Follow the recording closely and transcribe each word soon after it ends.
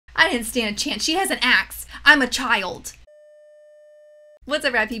I didn't stand a chance. She has an axe. I'm a child. What's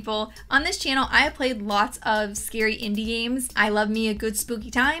up, rad people? On this channel, I have played lots of scary indie games. I love me a good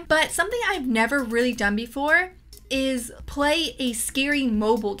spooky time, but something I've never really done before is play a scary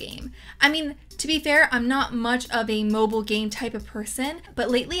mobile game. I mean, to be fair, I'm not much of a mobile game type of person, but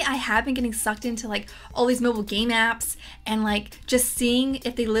lately I have been getting sucked into like all these mobile game apps and like just seeing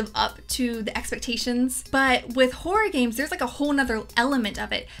if they live up to the expectations. But with horror games, there's like a whole nother element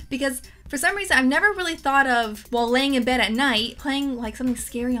of it, because for some reason, I've never really thought of, while laying in bed at night, playing like something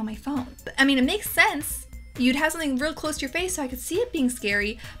scary on my phone. I mean, it makes sense. You'd have something real close to your face so I could see it being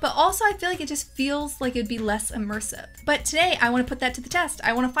scary, but also I feel like it just feels like it'd be less immersive. But today, I want to put that to the test.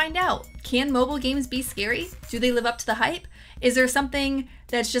 I want to find out, can mobile games be scary? Do they live up to the hype? Is there something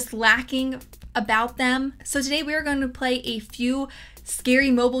that's just lacking about them? So today we are going to play a few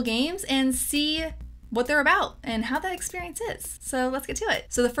scary mobile games and see what they're about and how that experience is. So let's get to it.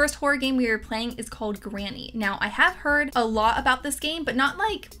 So the first horror game we are playing is called Granny. Now, I have heard a lot about this game, but not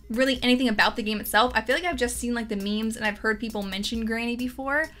like really anything about the game itself. I feel like I've just seen like the memes and I've heard people mention Granny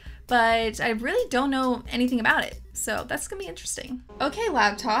before, but I really don't know anything about it. So that's gonna be interesting. Okay,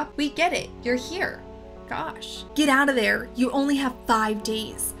 laptop, we get it. You're here. Gosh. Get out of there. You only have 5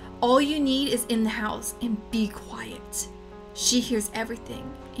 days. All you need is in the house and be quiet. She hears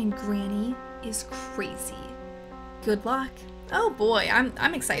everything and Granny is crazy. Good luck. Oh boy,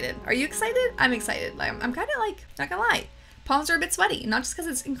 I'm excited. Are you excited? I'm excited. I'm kind of like, not gonna lie, palms are a bit sweaty, not just because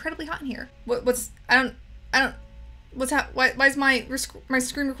it's incredibly hot in here. Why is my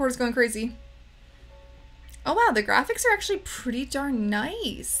screen recorder's going crazy? Oh wow, the graphics are actually pretty darn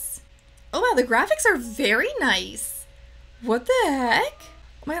nice. Oh wow, the graphics are very nice. What the heck?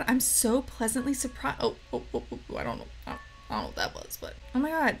 Oh my god, I'm so pleasantly surprised. Oh, I don't know. I don't know what that was, but oh my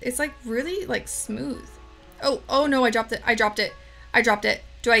god, it's like really like smooth. Oh no, I dropped it.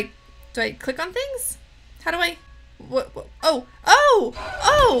 Do I click on things? How do I, what? Oh,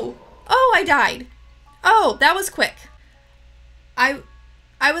 I died. Oh, that was quick. I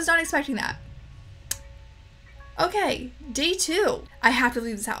was not expecting that. Okay, day 2. I have to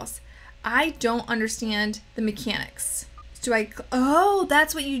leave this house. I don't understand the mechanics. Oh,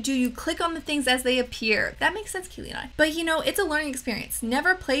 that's what you do. You click on the things as they appear. That makes sense, Keely and I. But you know, it's a learning experience.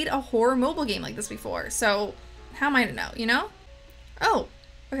 Never played a horror mobile game like this before. So how am I to know, you know? Oh,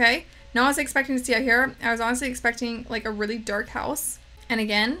 okay. Not what I was expecting to see out here. I was honestly expecting like a really dark house. And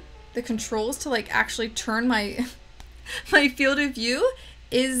again, the controls to like actually turn my my field of view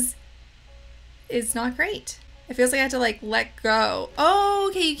is not great. It feels like I have to like let go. Oh,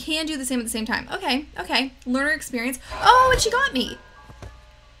 okay, you can do the same at the same time. Okay. Learner experience. Oh, and she got me.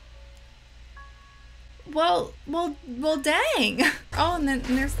 Well, dang. Oh, and then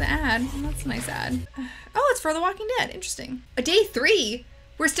there's the ad. That's a nice ad. Oh, it's for The Walking Dead. Interesting. Day 3?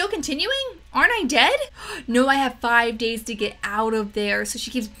 We're still continuing? Aren't I dead? No, I have 5 days to get out of there. So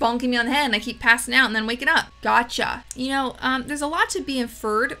she keeps bonking me on the head and I keep passing out and then waking up. Gotcha. You know, there's a lot to be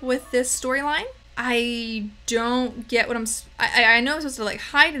inferred with this storyline. I don't get what I know I'm supposed to like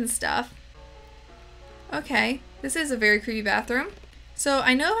hide and stuff. Okay, this is a very creepy bathroom. So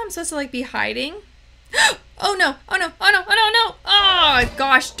I know I'm supposed to like be hiding. Oh no. Oh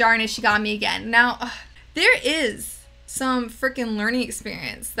gosh darn it, she got me again. Now, there is some freaking learning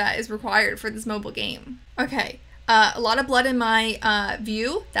experience that is required for this mobile game. Okay, a lot of blood in my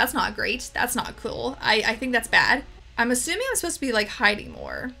view. That's not great. That's not cool. I think that's bad. I'm assuming I'm supposed to be like hiding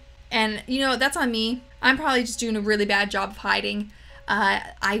more. And, you know, that's on me. I'm probably just doing a really bad job of hiding.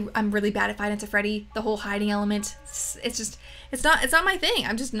 I'm really bad at Five Nights at Freddy. The whole hiding element, it's not my thing.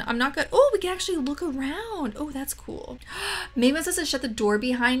 I'm not good. Oh, we can actually look around. Oh, that's cool. Maybe I'm supposed to shut the door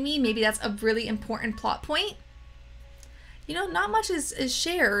behind me. Maybe that's a really important plot point. You know, not much is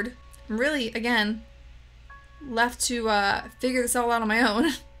shared. I'm really, again, left to figure this all out on my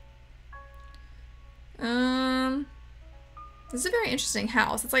own. This is a very interesting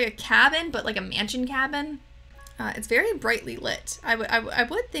house. It's like a cabin, but like a mansion cabin. It's very brightly lit. I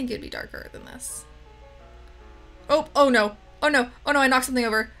would think it'd be darker than this. Oh no, I knocked something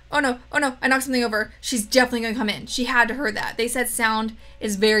over. Oh no, I knocked something over. She's definitely gonna come in. She had to hear that. They said sound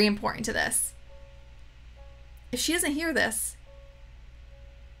is very important to this. If she doesn't hear this,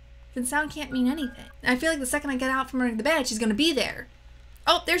 then sound can't mean anything. And I feel like the second I get out from under the bed, she's gonna be there.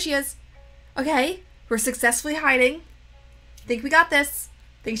 Oh, there she is. Okay, we're successfully hiding. Think we got this.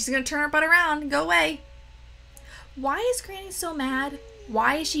 Think she's gonna turn her butt around and go away. Why is Granny so mad?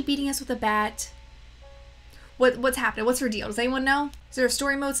 Why is she beating us with a bat? What's happening? What's her deal? Does anyone know? Is there a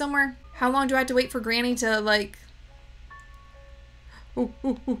story mode somewhere? How long do I have to wait for Granny to like...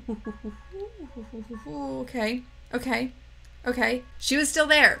 Okay. Okay, she was still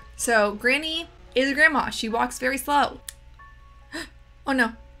there. So Granny is a grandma. She walks very slow. Oh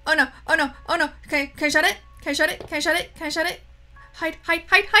no. Oh no. Oh no. Oh no. Okay, can I shut it? Can I shut it? Can I shut it? Can I shut it? Hide, hide,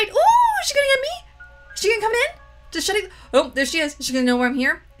 hide, hide. Ooh, is she gonna get me? Is she gonna come in? Just shut it. Oh, there she is. Is she gonna know where I'm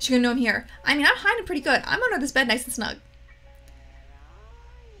here? Is she gonna know I'm here? I mean, I'm hiding pretty good. I'm under this bed nice and snug.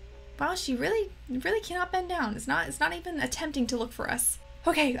 Wow, she really cannot bend down. It's not even attempting to look for us.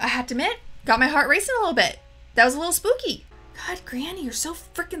 Okay, I have to admit, got my heart racing a little bit. That was a little spooky. God, Granny, you're so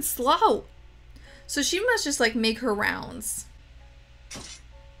freaking slow. So she must just like make her rounds.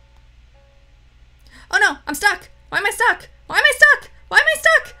 Oh no, I'm stuck. Why am I stuck? Why am I stuck? Why am I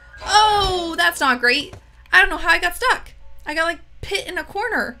stuck? Oh, that's not great. I don't know how I got stuck. I got like pit in a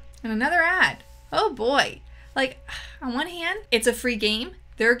corner. And another ad. Oh boy. Like, on one hand, it's a free game.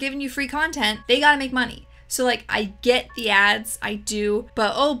 They're giving you free content. They gotta make money. So like, I get the ads, I do,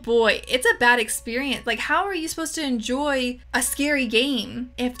 but oh boy, it's a bad experience. Like, how are you supposed to enjoy a scary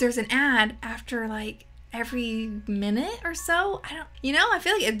game if there's an ad after like every minute or so? I don't, you know, I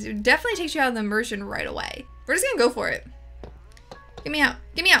feel like it definitely takes you out of the immersion right away. We're just gonna go for it. Get me out,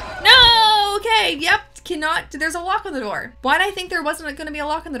 get me out. No, okay, yep, cannot, there's a lock on the door. Why did I think there wasn't gonna be a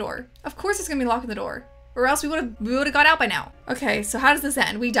lock on the door? Of course there's gonna be a lock on the door. Or else we would have got out by now. Okay, so how does this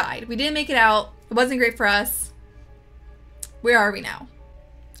end? We died. We didn't make it out. It wasn't great for us. Where are we now?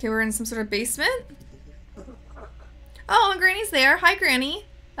 Okay, we're in some sort of basement. Oh, and Granny's there. Hi, Granny.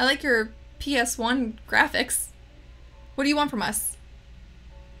 I like your PS1 graphics. What do you want from us?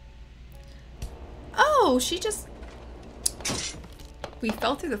 Oh, she just... We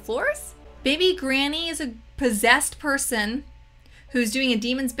fell through the floors? Baby Granny is a possessed person who's doing a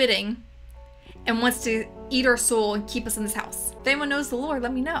demon's bidding and wants to eat our soul and keep us in this house. If anyone knows the lore,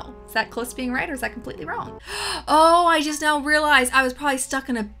 let me know. Is that close to being right or is that completely wrong? Oh, I just now realized I was probably stuck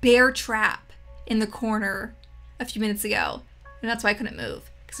in a bear trap in the corner a few minutes ago. And that's why I couldn't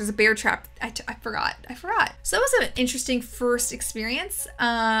move. Because there's a bear trap. I forgot. So it was an interesting first experience.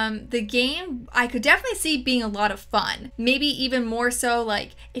 The game, I could definitely see being a lot of fun. Maybe even more so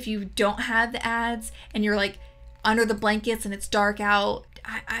like if you don't have the ads and you're like under the blankets and it's dark out.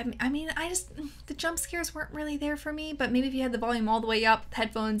 I mean, the jump scares weren't really there for me, but maybe if you had the volume all the way up,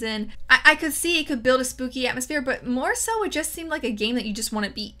 headphones in, I could see it could build a spooky atmosphere, but more so it just seemed like a game that you just want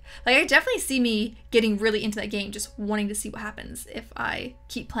to beat. Like, I definitely see me getting really into that game, just wanting to see what happens if I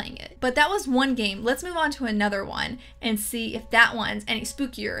keep playing it. But that was one game. Let's move on to another one and see if that one's any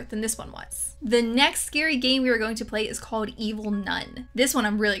spookier than this one was. The next scary game we are going to play is called Evil Nun. This one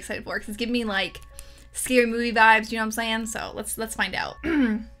I'm really excited for because it's giving me like scary movie vibes, you know what I'm saying? So let's find out.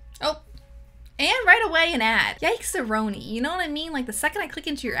 Oh, and right away an ad. Yikes-a-roni, you know what I mean? Like the second I click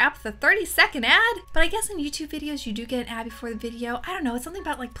into your app, the 30-second ad. But I guess in YouTube videos, you do get an ad before the video. I don't know, it's something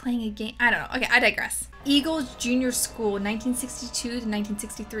about like playing a game. I don't know, okay, I digress. Eagles Junior School, 1962 to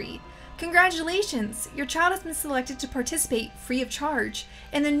 1963. Congratulations! Your child has been selected to participate, free of charge,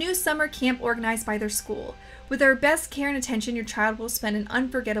 in the new summer camp organized by their school. With our best care and attention, your child will spend an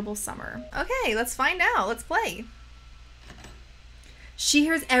unforgettable summer. Okay, let's find out. Let's play. She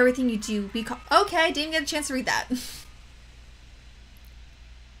hears everything you do. Okay, didn't get a chance to read that.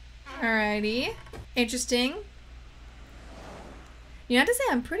 Alrighty. Interesting. You have to say,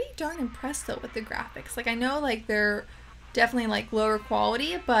 I'm pretty darn impressed, though, with the graphics. Like, I know, like, they're definitely, like, lower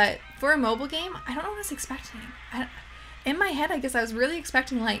quality, but for a mobile game, I don't know what I was expecting. In my head, I guess I was really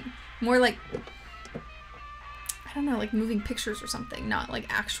expecting, like, more, like, I don't know, like moving pictures or something, not like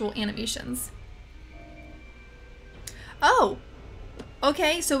actual animations. Oh,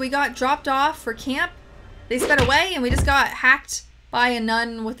 okay, so we got dropped off for camp. They sped away and we just got hacked by a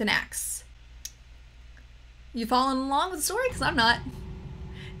nun with an axe. You following along with the story? Because I'm not.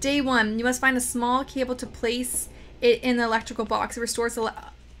 Day 1, you must find a small cable to place it in the electrical box. It restores the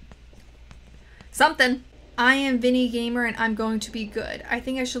something. I am Vinny Gamer and I'm going to be good. I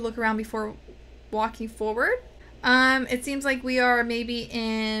think I should look around before walking forward. It seems like we are maybe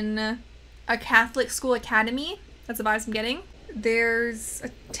in a Catholic school academy. That's the vibes I'm getting. There's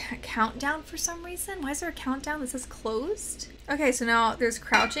a countdown for some reason. Why is there a countdown that says closed? Okay, so now there's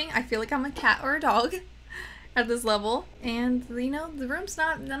crouching. I feel like I'm a cat or a dog at this level. And, you know, the room's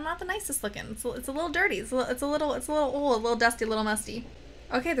not the nicest looking. It's a little dirty. It's a little old, a little dusty, a little musty.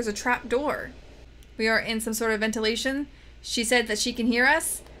 Okay, there's a trap door. We are in some sort of ventilation. She said that she can hear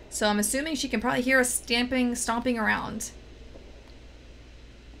us. So I'm assuming she can probably hear us stomping around.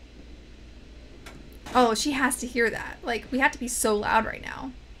 Oh, she has to hear that. Like, we have to be so loud right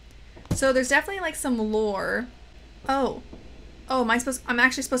now. So there's definitely like some lore. Oh, I'm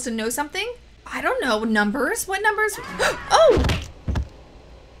actually supposed to know something? I don't know. Numbers? What numbers? Oh!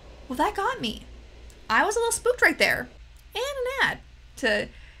 Well, that got me. I was a little spooked right there. and an ad to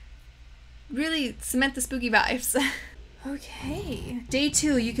really cement the spooky vibes. Okay. Day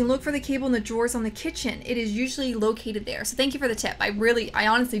 2, you can look for the cable in the drawers on the kitchen. It is usually located there. So thank you for the tip. I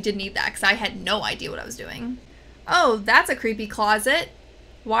honestly did need that because I had no idea what I was doing. Oh, that's a creepy closet.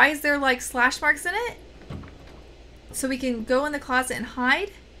 Why is there like slash marks in it? So we can go in the closet and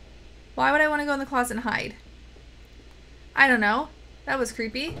hide? Why would I want to go in the closet and hide? I don't know. That was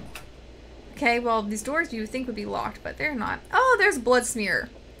creepy. Okay, well, these doors you would think would be locked, but they're not. Oh, there's blood smear.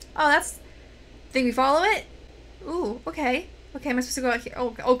 Oh, that's... Think we follow it? Ooh, okay. Okay, am I supposed to go out here?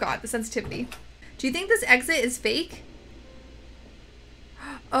 Oh god, the sensitivity. Do you think this exit is fake?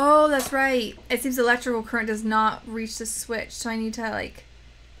 Oh, that's right. It seems the electrical current does not reach the switch, so I need to, like,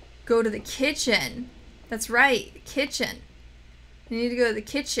 go to the kitchen. That's right, the kitchen. I need to go to the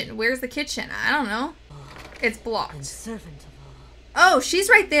kitchen. Where's the kitchen? I don't know. It's blocked. Oh, she's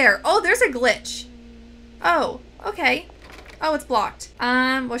right there. Oh, there's a glitch. Oh, okay. Oh, it's blocked.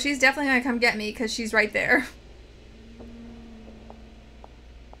 Well, she's definitely gonna come get me because she's right there.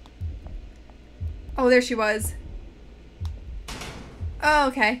 Oh, there she was. Oh,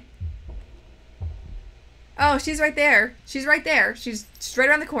 okay. Oh, she's right there. She's right there. She's right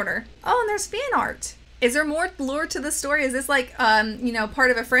around the corner. Oh, and there's fan art. Is there more lore to the story? Is this like, you know,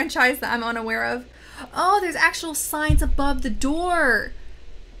 part of a franchise that I'm unaware of? Oh, there's actual signs above the door.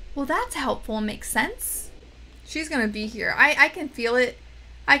 Well, that's helpful and makes sense. She's gonna be here. I can feel it.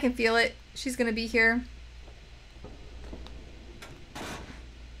 I can feel it. She's gonna be here.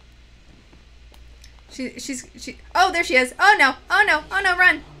 Oh, there she is. Oh no, oh no, oh no,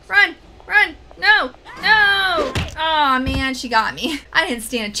 run, run, run, no, no. Oh man, she got me. I didn't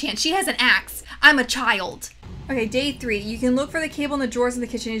stand a chance. She has an axe. I'm a child. Okay, day 3. You can look for the cable in the drawers in the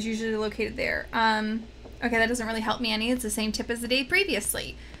kitchen. Is usually located there. Okay, that doesn't really help me any. It's the same tip as the day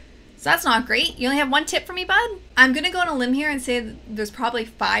previously. So that's not great. You only have 1 tip for me, bud? I'm gonna go on a limb here and say that there's probably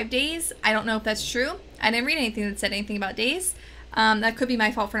 5 days. I don't know if that's true. I didn't read anything that said anything about days. That could be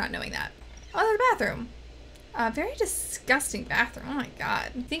my fault for not knowing that. Oh, there's a bathroom. Very disgusting bathroom. Oh my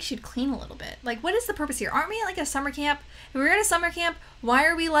god. I think she'd clean a little bit. Like, what is the purpose here? Aren't we at like a summer camp? If we're at a summer camp, why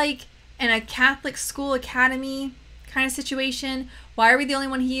are we like in a Catholic school academy kind of situation? Why are we the only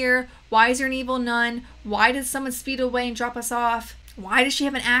one here? Why is there an evil nun? Why does someone speed away and drop us off? Why does she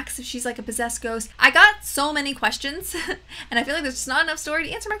have an axe if she's like a possessed ghost? I got so many questions and I feel like there's just not enough story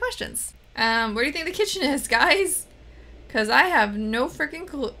to answer my questions. Where do you think the kitchen is, guys? Because I have no freaking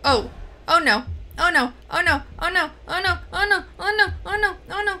clue. Oh no. Oh no, oh no, oh no, oh no, oh no, oh no, oh no,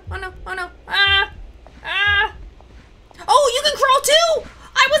 oh no, oh no, oh no, ah, ah. Oh, you can crawl too!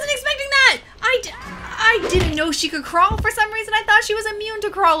 I wasn't expecting that! I didn't know she could crawl. For some reason, I thought she was immune to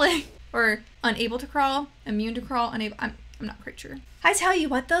crawling. Or unable to crawl, immune to crawl, unable, I'm not quite sure. I tell you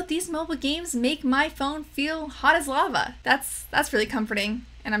what though, these mobile games make my phone feel hot as lava. That's really comforting.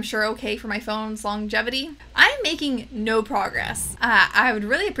 And I'm sure okay for my phone's longevity. I'm making no progress. I would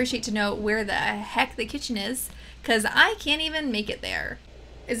really appreciate to know where the heck the kitchen is, because I can't even make it there.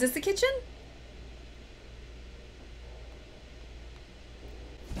 Is this the kitchen?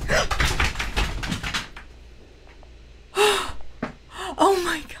 Oh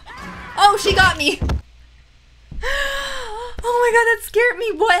my god. Oh, she got me. Oh my god, that scared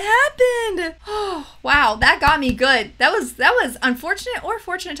me. What happened? Oh, wow, that got me good. That was unfortunate or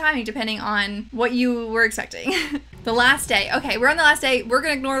fortunate timing, depending on what you were expecting. The last day. Okay, we're on the last day. We're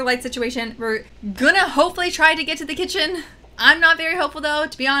gonna ignore the light situation. We're gonna hopefully try to get to the kitchen. I'm not very hopeful though,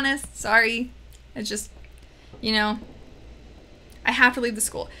 to be honest. Sorry. It's just, you know, I have to leave the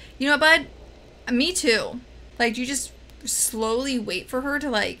school. You know what, bud? Me too. Like, you just slowly wait for her to,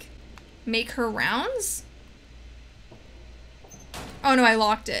 like, make her rounds? Oh no, I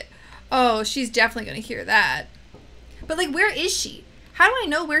locked it. Oh, she's definitely gonna hear that. But like, where is she? How do I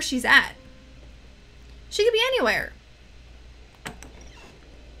know where she's at? She could be anywhere.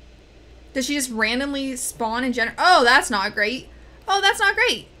 Does she just randomly spawn in general? Oh, that's not great. Oh, that's not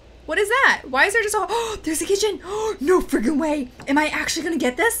great. What is that? Why is there just a... Oh, there's a kitchen. Oh, no friggin' way. Am I actually gonna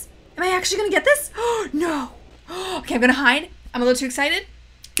get this? Am I actually gonna get this? Oh, no. Okay, I'm gonna hide. I'm a little too excited.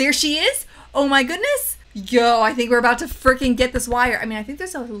 There she is. Oh my goodness. Yo, I think we're about to freaking get this wire. I mean, I think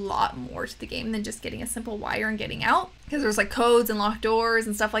there's a lot more to the game than just getting a simple wire and getting out, because there's like codes and locked doors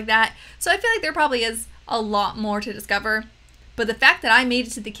and stuff like that. So I feel like there probably is a lot more to discover. But the fact that I made it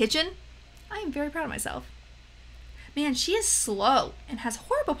to the kitchen, I am very proud of myself. Man, she is slow and has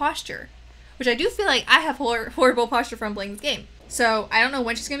horrible posture, which I do feel like I have horrible posture from playing this game. So I don't know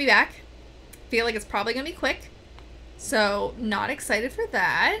when she's gonna be back. Feel like it's probably gonna be quick. So not excited for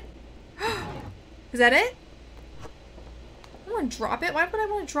that. Is that it? I want to drop it. Why would I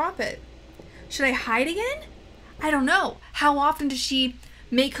want to drop it? Should I hide again? I don't know. How often does she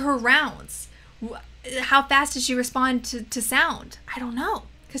make her rounds? How fast does she respond to sound? I don't know.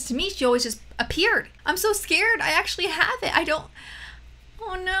 Because to me, she always just appeared. I'm so scared. I actually have it.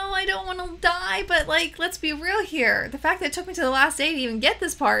 Oh no, I don't want to die. But like, let's be real here. The fact that it took me to the last day to even get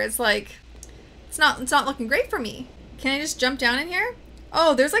this part is like, it's not looking great for me. Can I just jump down in here?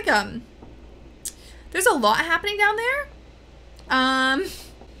 Oh, there's like, there's a lot happening down there.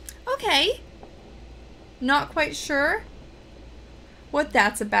 Okay. Not quite sure what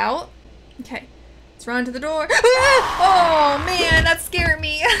that's about. Okay, let's run to the door. Oh man, that scared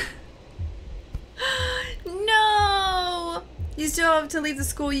me. No. You still have to leave the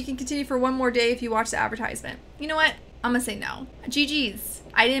school. You can continue for one more day if you watch the advertisement. You know what? I'm gonna say no. GG's.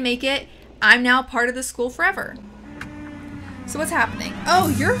 I didn't make it. I'm now part of the school forever. So what's happening? Oh,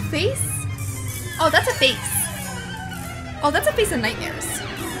 your face? Oh, that's a face. Oh, that's a face of nightmares.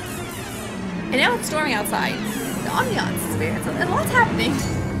 And now it's storming outside. The ambiance is a lot's happening.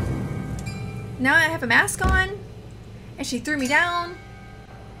 Now I have a mask on, and she threw me down,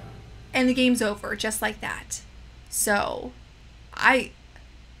 and the game's over, just like that. So,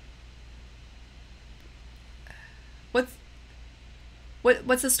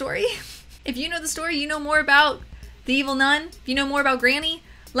 what's the story? If you know the story, you know more about the Evil Nun, if you know more about Granny,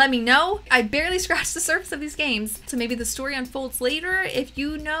 let me know. I barely scratched the surface of these games, so maybe the story unfolds later. If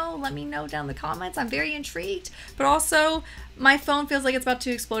you know, let me know down in the comments. I'm very intrigued, but also my phone feels like it's about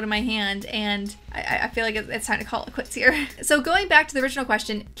to explode in my hand, and I feel like it's time to call it quits here. So going back to the original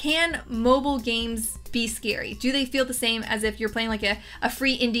question, can mobile games be scary? Do they feel the same as if you're playing like a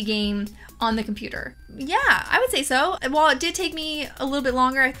free indie game on the computer? Yeah, I would say so. While it did take me a little bit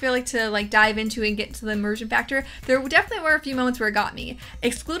longer, I feel like, to like dive into it and get to the immersion factor, there definitely were a few moments where it got me,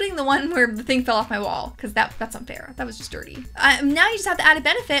 excluding the one where the thing fell off my wall, because that's unfair. That was just dirty. Now you just have the added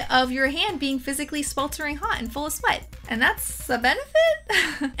benefit of your hand being physically sweltering hot and full of sweat, and that's a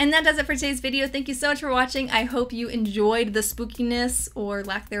benefit. And that does it for today's video. Thank you so much for watching. I hope you enjoyed the spookiness, or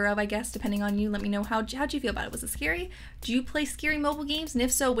lack thereof, I guess, depending on you. Let me know how'd you feel about it. Was it scary? Do you play scary mobile games? And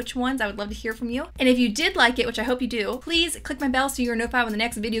if so, which ones? I would love to hear from you. And if you did like it, which I hope you do, please click my bell so you're notified when the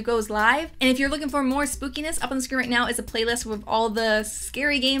next video goes live. And if you're looking for more spookiness, up on the screen right now is a playlist with all the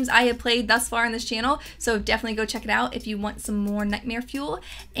scary games I have played thus far on this channel. So definitely go check it out if you want some more nightmare fuel.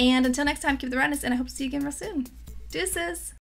 And until next time, keep the redness, and I hope to see you again real soon. Deuces!